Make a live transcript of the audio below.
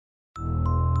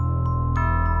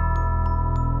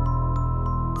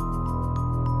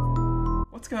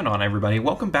going on, everybody?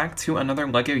 Welcome back to another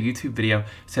LEGO YouTube video.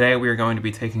 Today we are going to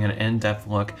be taking an in-depth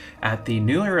look at the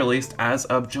newly released as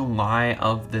of July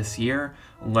of this year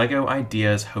LEGO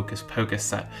Ideas Hocus Pocus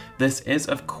set. This is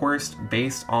of course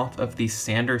based off of the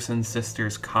Sanderson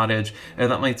sisters cottage, and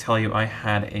let me tell you, I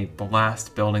had a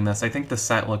blast building this. I think the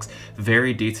set looks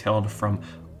very detailed from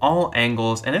all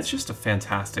angles, and it's just a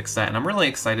fantastic set, and I'm really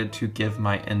excited to give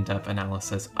my in-depth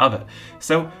analysis of it.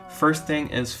 So first thing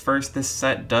is first, this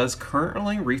set does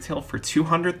currently retail for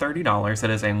 $230. It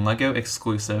is a LEGO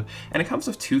exclusive, and it comes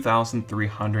with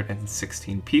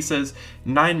 2,316 pieces,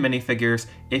 9 minifigures.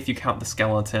 If you count the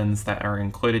skeletons that are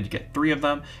included, you get 3 of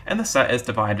them, and the set is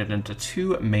divided into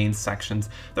 2 main sections.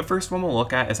 The first one we'll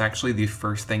look at is actually the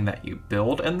first thing that you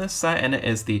build in this set, and it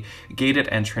is the gated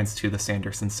entrance to the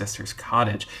Sanderson sisters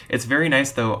cottage. It's very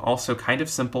nice, though also kind of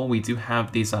simple. We do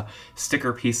have these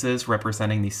sticker pieces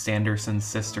representing the Sanderson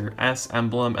Sister S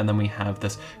emblem, and then we have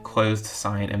this closed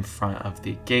sign in front of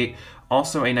the gate.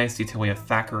 Also a nice detail, we have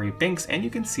Thackeray Binks, and you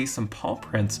can see some paw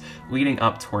prints leading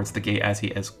up towards the gate as he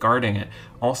is guarding it.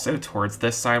 Also towards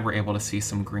this side, we're able to see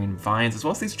some green vines, as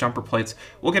well as these jumper plates.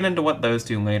 We'll get into what those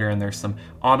do later, and there's some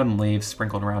autumn leaves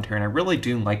sprinkled around here, and I really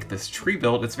do like this tree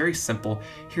build. It's very simple.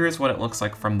 Here's what it looks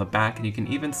like from the back, and you can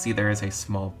even see there is a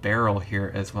small barrel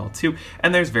here as well too,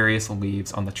 and there's various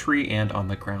leaves on the tree and on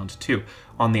the ground too.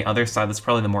 On the other side, that's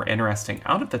probably the more interesting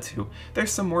out of the two.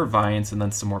 There's some more vines and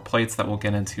then some more plates that we'll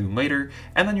get into later,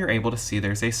 and then you're able to see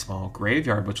there's a small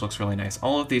graveyard, which looks really nice.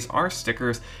 All of these are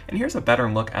stickers, and here's a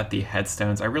better look at the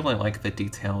headstones. I really like the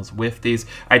details with these.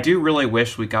 I do really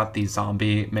wish we got the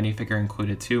zombie minifigure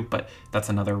included too, but that's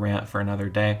another rant for another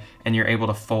day, and you're able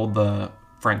to fold the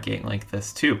front gate like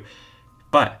this too.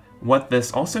 But what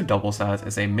this also doubles as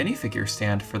is a minifigure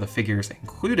stand for the figures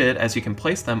included, as you can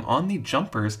place them on the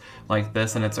jumpers like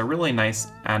this, and it's a really nice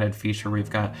added feature. We've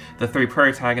got the 3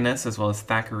 protagonists as well as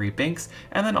Thackeray Binks,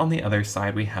 and then on the other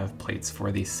side we have plates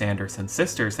for the Sanderson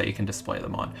sisters that you can display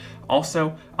them on.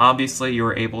 Also, obviously you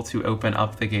are able to open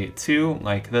up the gate too,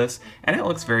 like this, and it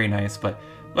looks very nice, but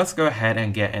let's go ahead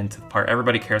and get into the part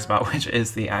everybody cares about, which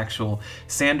is the actual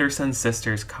Sanderson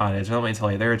sisters cottage. And let me tell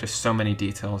you, there are just so many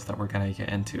details that we're going to get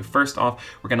into. First off,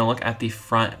 we're going to look at the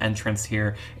front entrance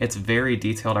here. It's very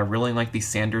detailed. I really like the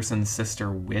Sanderson Sister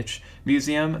Witch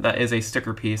Museum. That is a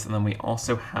sticker piece. And then we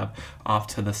also have off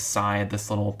to the side this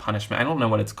little punishment. I don't know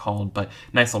what it's called, but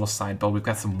nice little side build. We've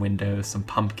got some windows, some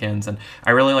pumpkins, and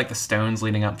I really like the stones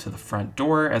leading up to the front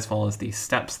door as well as the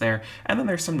steps there. And then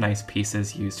there's some nice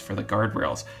pieces used for the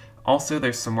guardrails. Also,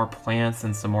 there's some more plants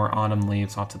and some more autumn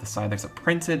leaves off to the side. There's a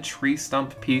printed tree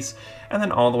stump piece, and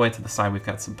then all the way to the side we've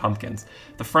got some pumpkins.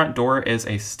 The front door is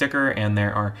a sticker, and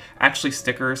there are actually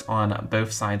stickers on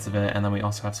both sides of it, and then we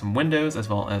also have some windows as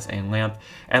well as a lamp.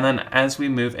 And then as we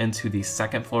move into the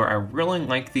second floor, I really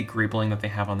like the greebling that they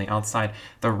have on the outside.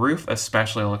 The roof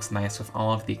especially looks nice with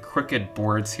all of the crooked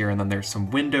boards here, and then there's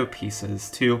some window pieces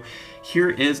too.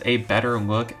 Here is a better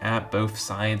look at both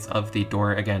sides of the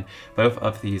door. Again, both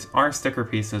of these are sticker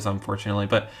pieces, unfortunately,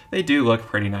 but they do look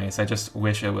pretty nice. I just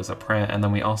wish it was a print. And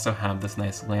then we also have this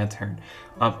nice lantern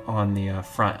up on the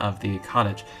front of the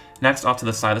cottage. Next, off to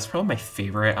the side, this is probably my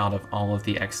favorite out of all of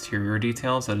the exterior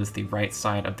details. That is the right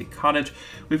side of the cottage.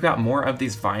 We've got more of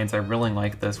these vines. I really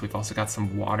like this. We've also got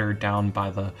some water down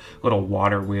by the little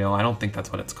water wheel. I don't think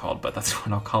that's what it's called, but that's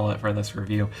what I'll call it for this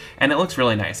review. And it looks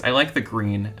really nice. I like the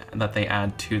green that they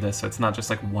add to this, so it's not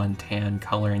just like one tan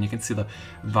color, and you can see the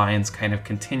vines kind of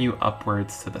continue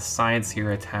upwards to the sides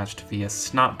here attached via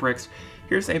snot bricks.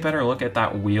 Here's a better look at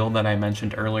that wheel that I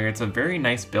mentioned earlier. It's a very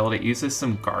nice build. It uses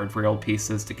some guardrail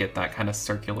pieces to get that kind of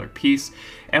circular piece.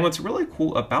 And what's really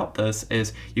cool about this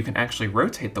is you can actually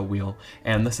rotate the wheel.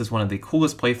 And this is one of the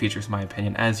coolest play features, in my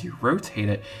opinion. As you rotate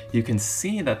it, you can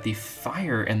see that the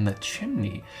fire in the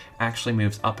chimney actually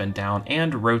moves up and down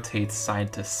and rotates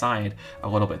side to side a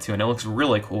little bit too. And it looks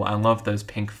really cool. I love those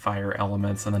pink fire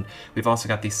elements. And then we've also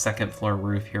got the second floor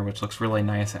roof here, which looks really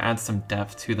nice. It adds some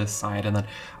depth to the side. And then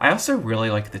I also really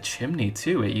like the chimney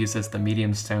too. It uses the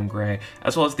medium stone gray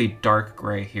as well as the dark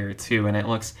gray here too, and it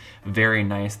looks very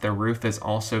nice. The roof is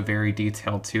also very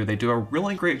detailed too. They do a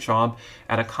really great job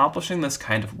at accomplishing this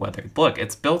kind of weathered look.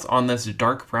 It's built on this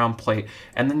dark brown plate,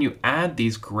 and then you add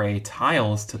these gray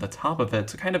tiles to the top of it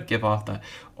to kind of give off the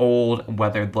old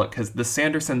weathered look, because the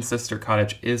Sanderson sister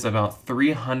cottage is about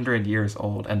 300 years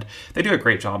old, and they do a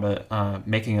great job at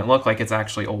making it look like it's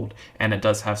actually old, and it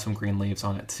does have some green leaves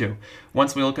on it too.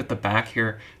 Once we look at the back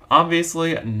here,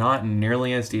 Obviously, not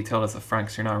nearly as detailed as the front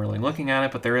because you're not really looking at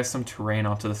it, but there is some terrain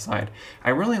off to the side. I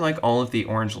really like all of the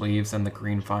orange leaves and the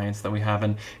green vines that we have,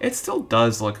 and it still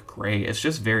does look great. It's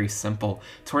just very simple.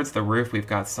 Towards the roof, we've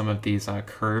got some of these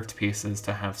curved pieces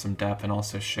to have some depth and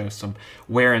also show some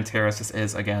wear and tear. This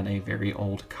is, again, a very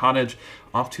old cottage.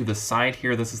 Off to the side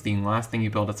here, this is the last thing you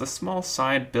build. It's a small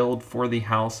side build for the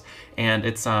house, and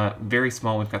it's very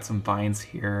small. We've got some vines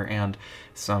here and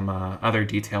some other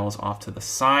details off to the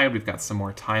side. We've got some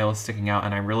more tiles sticking out,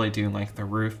 and I really do like the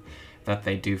roof that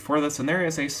they do for this, and there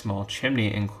is a small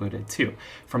chimney included too.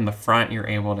 From the front, you're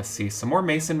able to see some more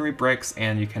masonry bricks,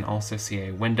 and you can also see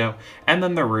a window, and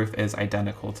then the roof is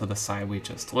identical to the side we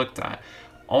just looked at.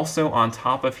 Also on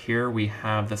top of here, we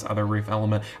have this other roof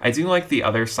element. I do like the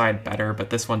other side better, but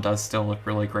this one does still look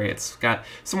really great. It's got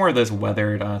some more of those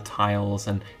weathered tiles,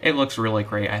 and it looks really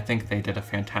great. I think they did a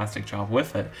fantastic job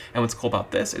with it. And what's cool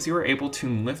about this is you were able to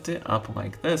lift it up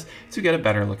like this to get a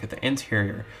better look at the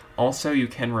interior. Also, you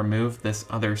can remove this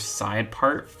other side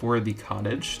part for the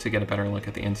cottage to get a better look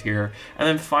at the interior. And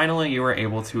then finally, you were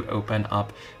able to open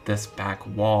up this back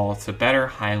wall to better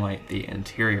highlight the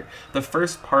interior. The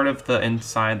first part of the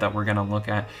inside that we're going to look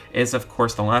at is, of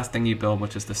course, the last thing you build,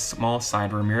 which is the small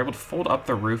side room. You're able to fold up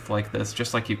the roof like this,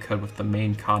 just like you could with the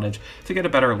main cottage, to get a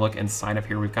better look inside of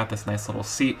here. We've got this nice little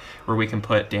seat where we can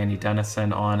put Danny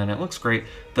Dennison on, and it looks great.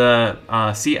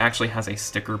 The seat actually has a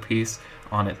sticker piece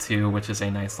on it too, which is a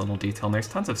nice little detail, and there's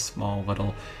tons of small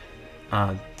little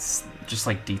just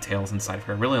like details inside of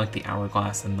here. I really like the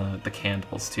hourglass and the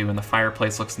candles too, and the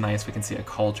fireplace looks nice. We can see a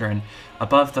cauldron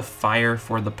above the fire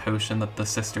for the potion that the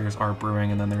sisters are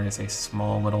brewing, and then there is a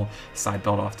small little side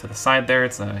build off to the side there.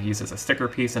 It's used as a sticker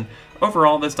piece, and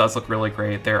overall this does look really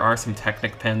great. There are some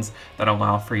Technic pins that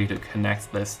allow for you to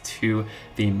connect this to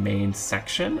the main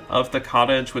section of the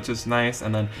cottage, which is nice.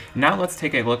 And then now let's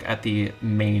take a look at the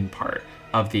main part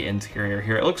of the interior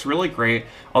here. It looks really great,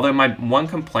 although my one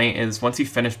complaint is once you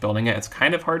finish building it, it's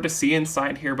kind of hard to see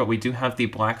inside here, but we do have the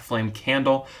black flame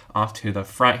candle off to the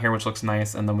front here, which looks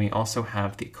nice, and then we also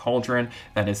have the cauldron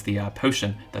that is the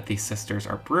potion that these sisters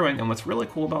are brewing. And what's really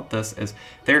cool about this is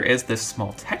there is this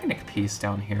small Technic piece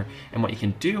down here, and what you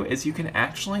can do is you can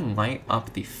actually light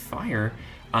up the fire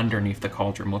underneath the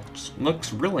cauldron.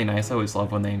 Looks really nice. I always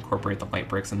love when they incorporate the light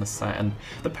bricks in the set, and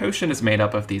the potion is made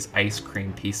up of these ice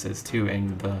cream pieces too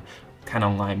in the kind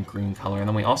of lime green color. And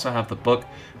then we also have the book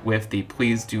with the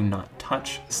please do not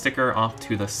touch sticker off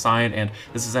to the side, and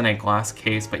this is in a glass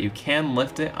case, but you can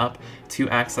lift it up to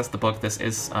access the book. This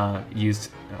is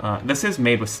this is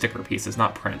made with sticker pieces,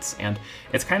 not prints, and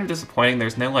it's kind of disappointing.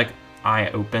 There's no like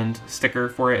eye opened sticker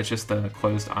for it. It's just the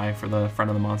closed eye for the front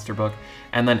of the monster book.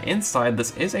 And then inside,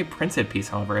 this is a printed piece,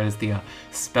 however. It is the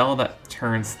spell that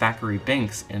turns Thackeray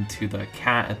Binks into the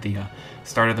cat at the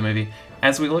start of the movie.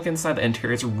 As we look inside the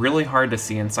interior, it's really hard to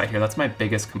see inside here. That's my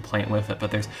biggest complaint with it, but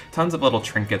there's tons of little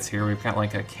trinkets here. We've got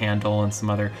like a candle and some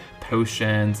other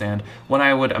potions and what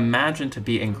I would imagine to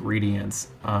be ingredients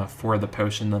for the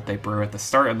potion that they brew at the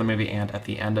start of the movie and at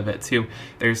the end of it too.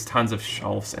 There's tons of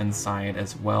shelves inside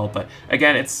as well, but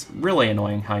again, it's really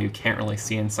annoying how you can't really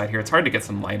see inside here. It's hard to get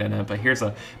some light in it, but here's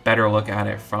a better look at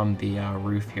it from the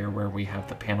roof here where we have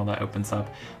the panel that opens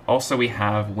up. Also, we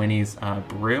have Winnie's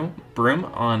broom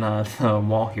on the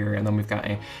wall here, and then we've got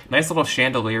a nice little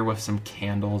chandelier with some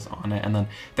candles on it, and then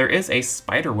there is a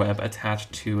spider web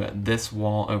attached to this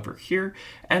wall over here,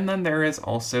 and then there is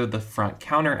also the front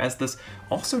counter, as this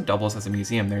also doubles as a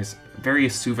museum. There's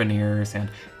various souvenirs and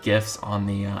gifts on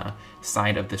the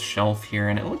side of the shelf here,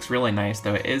 and it looks really nice,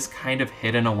 though it is kind of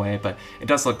hidden away, but it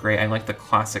does look great. I like the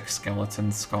classic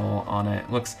skeleton skull on it.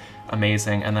 It looks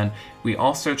amazing. And then we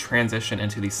also transition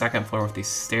into the second floor with these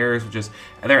stairs, which is,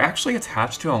 they're actually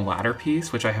attached to a ladder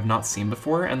piece, which I have not seen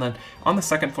before. And then on the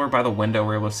second floor by the window,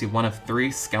 we're able to see one of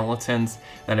 3 skeletons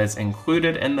that is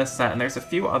included in this set, and there's a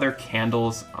few other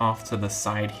candles off to the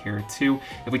side here too.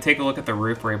 If we take a look at the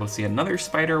roof, we're able to see another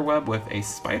spider web with a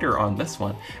spider on this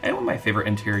one. And one of my favorite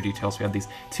interior details, we have these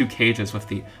 2 cages with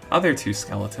the other 2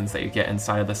 skeletons that you get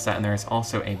inside of the set, and there's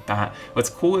also a bat. What's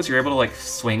cool is you're able to like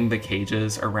swing the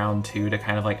cages around too to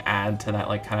kind of like add to that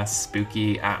like kind of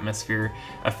spooky atmosphere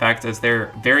effect, as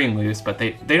they're very loose, but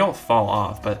they don't fall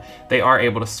off, but they are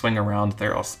able to swing around.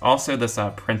 There's also this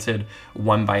printed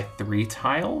 1x3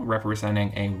 tile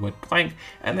representing a wood plank,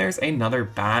 and there's another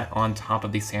bat on top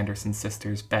of the Sanderson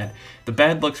sisters' bed. The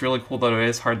bed looks really cool, though it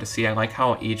is hard to see. I like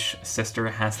how each sister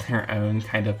has their own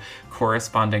kind of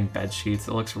corresponding bed sheets.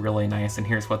 It looks really nice, and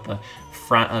here's what the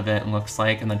front of it looks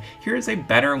like. And then here's a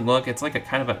better look. It's like a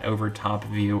kind of an over top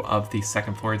view view of the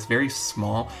second floor. It's very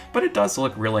small, but it does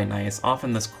look really nice. Off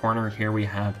in this corner here, we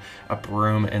have a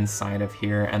broom inside of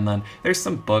here, and then there's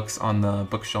some books on the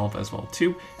bookshelf as well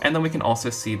too. And then we can also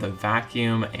see the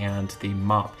vacuum and the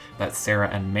mop that Sarah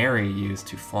and Mary use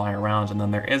to fly around. And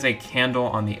then there is a candle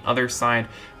on the other side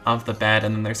of the bed,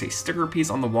 and then there's a sticker piece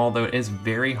on the wall, though it is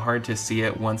very hard to see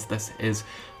it once this is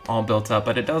all built up,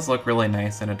 but it does look really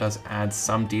nice, and it does add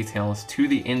some details to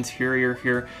the interior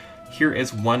here. Here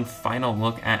is one final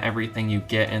look at everything you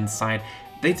get inside.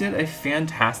 They did a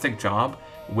fantastic job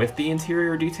with the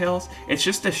interior details. It's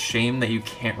just a shame that you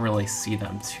can't really see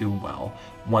them too well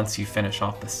once you finish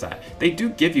off the set. They do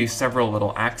give you several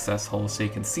little access holes so you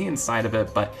can see inside of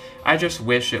it, but I just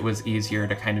wish it was easier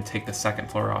to kind of take the second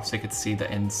floor off so you could see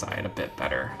the inside a bit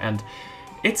better. And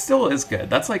it still is good.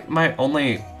 That's like my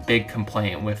only big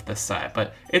complaint with the set,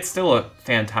 but it's still a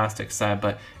fantastic set.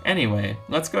 But anyway,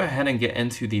 let's go ahead and get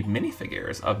into the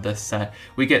minifigures of this set.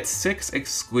 We get 6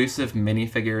 exclusive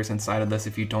minifigures inside of this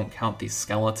if you don't count the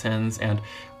skeletons, and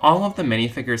all of the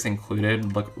minifigures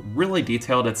included look really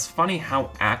detailed. It's funny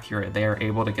how accurate they are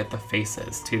able to get the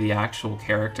faces to the actual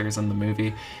characters in the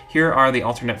movie. Here are the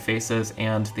alternate faces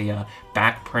and the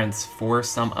back prints for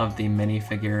some of the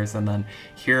minifigures, and then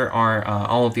here are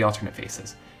all of the alternate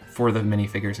faces for the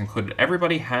minifigures included.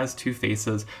 Everybody has 2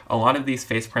 faces. A lot of these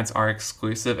face prints are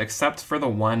exclusive, except for the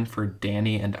one for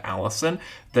Danny and Allison.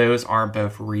 Those are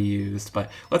both reused.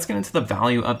 But let's get into the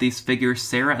value of these figures.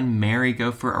 Sarah and Mary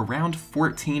go for around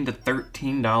 $14 to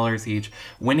 $13 each.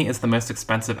 Winnie is the most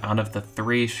expensive out of the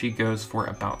 3. She goes for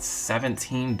about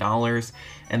 $17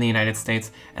 in the United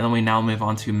States. And then we now move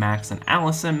on to Max and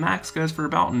Allison. Max goes for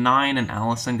about $9 and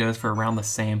Allison goes for around the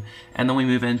same. And then we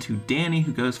move into Danny,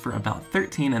 who goes for about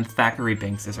 $13, and Thackeray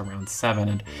Binks is around $7.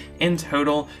 And in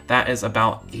total, that is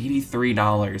about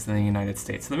 $83 in the United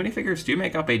States. So the minifigures do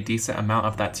make up a decent amount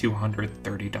of that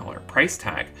 $230 price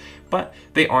tag, but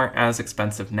they aren't as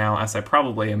expensive now as I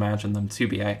probably imagine them to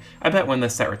be. I bet when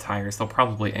this set retires, they'll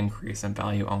probably increase in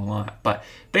value a lot, but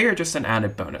they are just an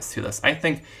added bonus to this. I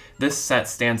think this set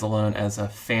stands alone as a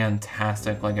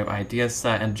fantastic LEGO Ideas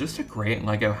set, and just a great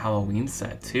LEGO Halloween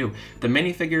set too. The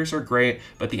minifigures are great,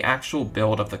 but the actual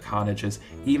build of the cottage is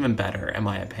even better in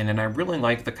my opinion. I really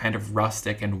like the kind of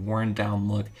rustic and worn down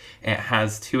look it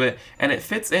has to it, and it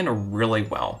fits in really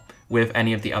well with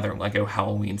any of the other LEGO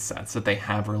Halloween sets that they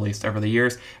have released over the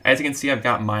years. As you can see, I've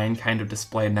got mine kind of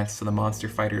displayed next to the Monster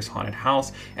Fighters Haunted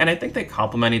House, and I think they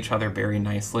complement each other very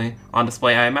nicely on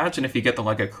display. I imagine if you get the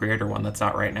LEGO Creator one that's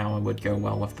out right now, it would go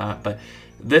well with that, but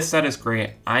this set is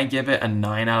great. I give it a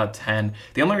 9 out of 10.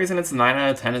 The only reason it's a 9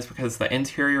 out of 10 is because the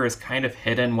interior is kind of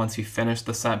hidden once you finish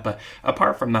the set, but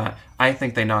apart from that, I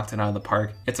think they knocked it out of the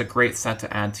park. It's a great set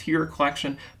to add to your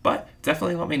collection, but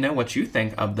definitely let me know what you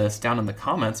think of this down in the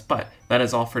comments. But that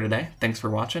is all for today. Thanks for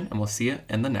watching, and we'll see you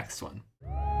in the next one.